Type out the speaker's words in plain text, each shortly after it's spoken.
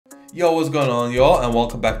Yo, what's going on, y'all, and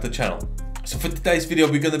welcome back to the channel. So for today's video,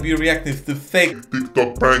 we're gonna be reacting to fake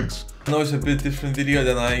TikTok pranks. I know it's a bit different video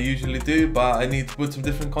than I usually do, but I need to put some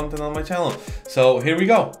different content on my channel. So here we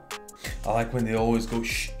go. I like when they always go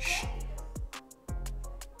shh, shh.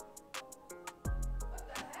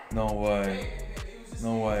 No way.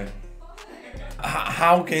 No way.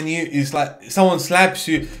 How can you? It's like someone slaps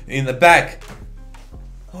you in the back.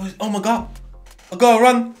 Oh my god. I gotta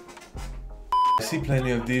run. I see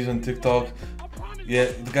plenty of these on TikTok. Yeah,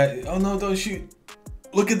 the guy, oh no, don't shoot.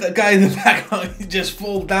 Look at that guy in the back. He just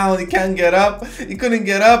fall down. He can't get up. He couldn't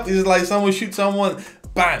get up. It's like someone shoot someone.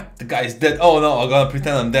 Bam, the guy's dead. Oh no, I'm gonna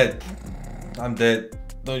pretend I'm dead. I'm dead.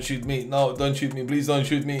 Don't shoot me. No, don't shoot me. Please don't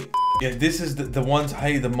shoot me. Yeah, this is the ones I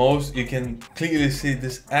hate the most. You can clearly see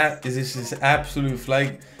this is absolute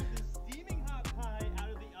flake.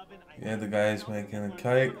 Yeah, the guy is making a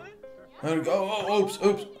cake. There we go. Oh,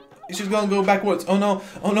 oops. She's gonna go backwards. Oh no.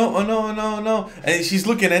 No. And she's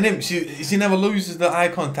looking at him. She never loses the eye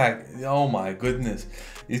contact. Oh my goodness.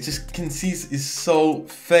 You just can see it's so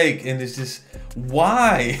fake, and it's just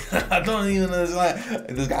why? I don't even know. It's like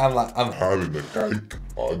this guy. I'm having a cake.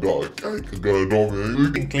 I got a cake. It's gonna drop me.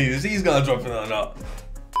 You can clearly see he's gonna drop it or not.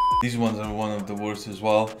 These ones are one of the worst as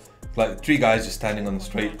well. Like 3 guys just standing on the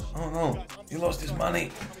street. Oh no, he lost his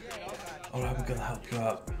money. All right, we're gonna help you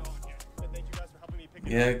out.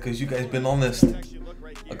 Yeah, because you guys been honest.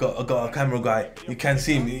 I got a camera guy. You can't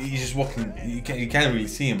see him. He's just walking. You can't really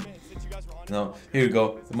see him. No, here you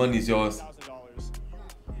go. The money's yours.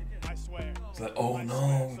 It's like, oh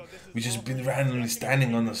no, we just been randomly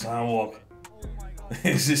standing on the sidewalk.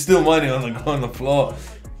 There's still money on the floor.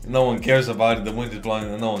 No one cares about it. The wind is blowing,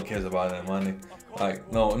 and no one cares about that money.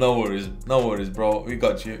 Like, no worries, bro. We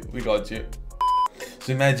got you.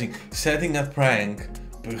 So imagine setting a prank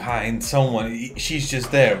behind someone. She's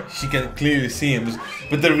just there. She can clearly see him,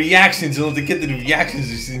 but the reactions, you know, to get the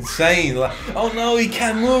reactions is insane. Like, oh no, he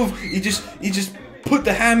can't move. He just put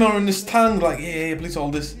the hammer on his tongue. Like, yeah, please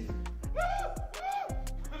hold this.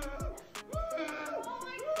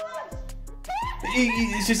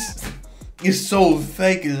 It's so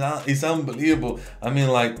fake. It's unbelievable. I mean,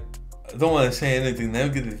 like, I don't want to say anything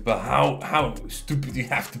negative, but how stupid you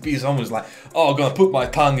have to be. Someone's like, oh, I'm gonna put my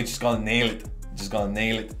tongue and just gonna nail it. I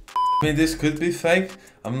mean, this could be fake.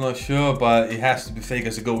 I'm not sure, but it has to be fake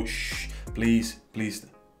as a go. Shh, please.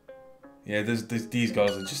 Yeah, these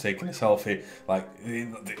guys are just taking a selfie. Like,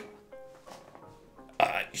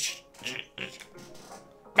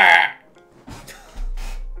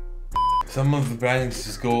 some of the pranks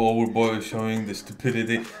just go overboard, showing the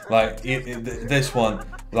stupidity. Like this one,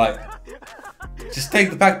 like, just take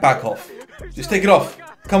the backpack off. Just take it off.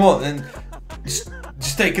 Come on, and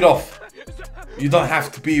just take it off. You don't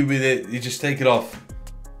have to be with it. You just take it off.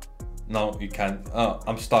 No, you can't. Oh,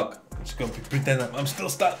 I'm stuck. I'm just gonna pretend I'm still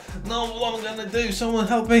stuck. No, what am I gonna do? Someone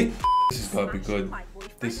help me. This has gotta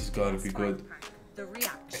be good. The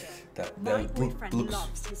reaction. My boyfriend looks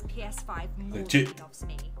loves his PS5 more legit. than he loves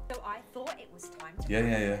me. So I thought it was time to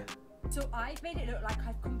Yeah. So I've made it look like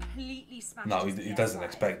I've completely smashed No, his he doesn't PS5.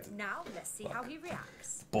 expect it. Now let's see how he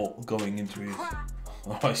reacts. Ball going into his.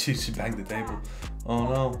 Oh, she banged the table. Oh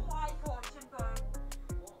no.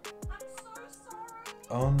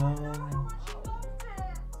 Oh no.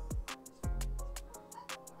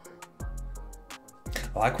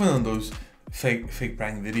 I like one of those fake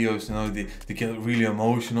prank videos, you know, they get really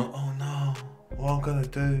emotional. Oh no, what am I gonna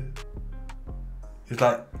do? It's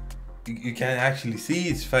like you can actually see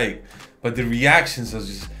it's fake, but the reactions are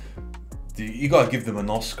just, you gotta give them an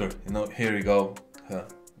Oscar, you know. Here you go.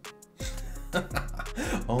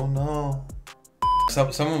 Oh no.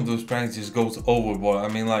 Some of those pranks just goes overboard. I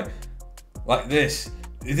mean, like this.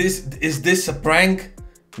 Is this a prank?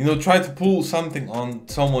 You know, try to pull something on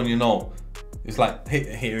someone, you know. It's like,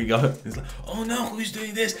 hey, here we go. It's like, oh no, who's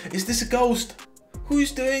doing this? Is this a ghost?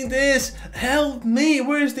 Who's doing this? Help me,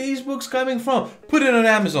 where's these books coming from? Put it on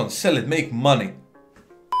Amazon, sell it, make money.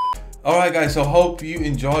 Alright guys, so hope you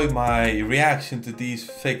enjoyed my reaction to these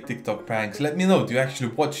fake TikTok pranks. Let me know, do you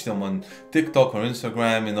actually watch them on TikTok or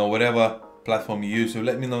Instagram, you know, whatever platform you use? So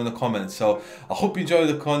let me know in the comments. So I hope you enjoy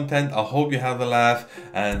the content. I hope you have a laugh,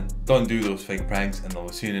 and don't do those fake pranks, and I will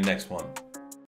see you in the next one.